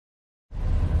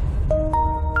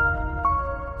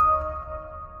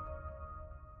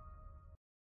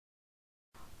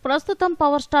ప్రస్తుతం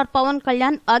power star Pawan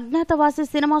Kalyan Agnyaathavaasi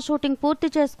cinema shooting పూర్తి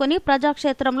చేసుకుని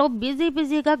ప్రజాక్షేత్రంలో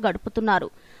బిజీగా గడుపుతున్నారు.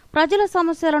 ప్రజల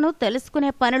సమస్యలను తెలుసుకునే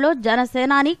పనిలో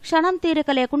జనసేనాని క్షణం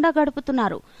తీరిక లేకుండా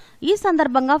గడుపుతున్నారు. ఈ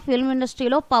సందర్భంగా ఫిల్మ్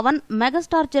ఇండస్ట్రీలో పవన్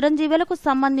మెగాస్టార్ చిరంజీవులకు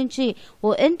సంబంధించి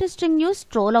ఓ ఇంట్రెస్టింగ్ న్యూస్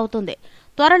ట్రోల్ అవుతుంది.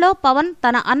 త్వరలో పవన్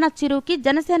తన అన్న చిరుకి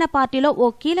జనసేన పార్టీలో ఓ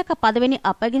కీలక పదవిని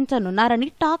అప్పగించనున్నారని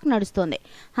టాక్ నడుస్తోంది.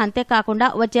 అంతేకాకుండా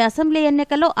వచ్చే అసెంబ్లీ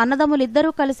ఎన్నికల్లో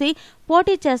అన్నదమ్ములిద్దరూ కలిసి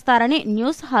పోటీ చేస్తారని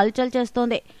న్యూస్ హల్చల్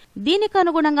చేస్తోంది. దీనికి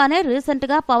అనుగుణంగానే రీసెంట్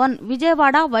గా పవన్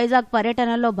విజయవాడ, వైజాగ్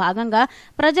పర్యటనలో భాగంగా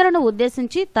ప్రజలను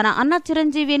ఉద్దేశించి తన అన్న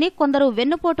చిరంజీవిని కొందరు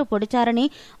వెన్నుపోటు పొడిచారని,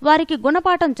 వారికి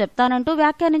గుణపాఠం చెప్తానంటూ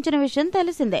వ్యాఖ్యానించిన విషయం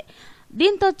తెలిసిందే.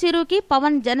 దీంతో చిరుకి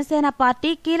పవన్ జనసేన పార్టీ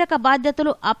కీలక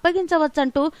బాధ్యతలు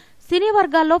అప్పగించవచ్చంటూ సినీ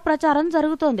వర్గాల్లో ప్రచారం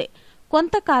జరుగుతోంది.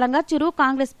 కొంతకాలంగా చిరు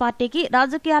కాంగ్రెస్ పార్టీకి,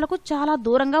 రాజకీయాలకు చాలా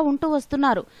దూరంగా ఉంటూ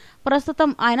వస్తున్నారు.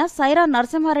 ప్రస్తుతం ఆయన సైరా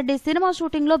నరసింహారెడ్డి సినిమా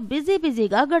షూటింగ్ లో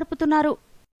బిజీగా గడుపుతున్నారు.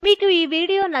 మీకు ఈ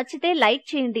వీడియో నచ్చితే లైక్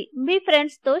చేయండి, మీ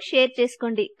ఫ్రెండ్స్ తో షేర్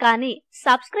చేసుకోండి, కానీ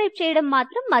సబ్స్క్రైబ్ చేయడం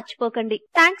మాత్రం మర్చిపోకండి.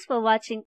 Thanks for watching.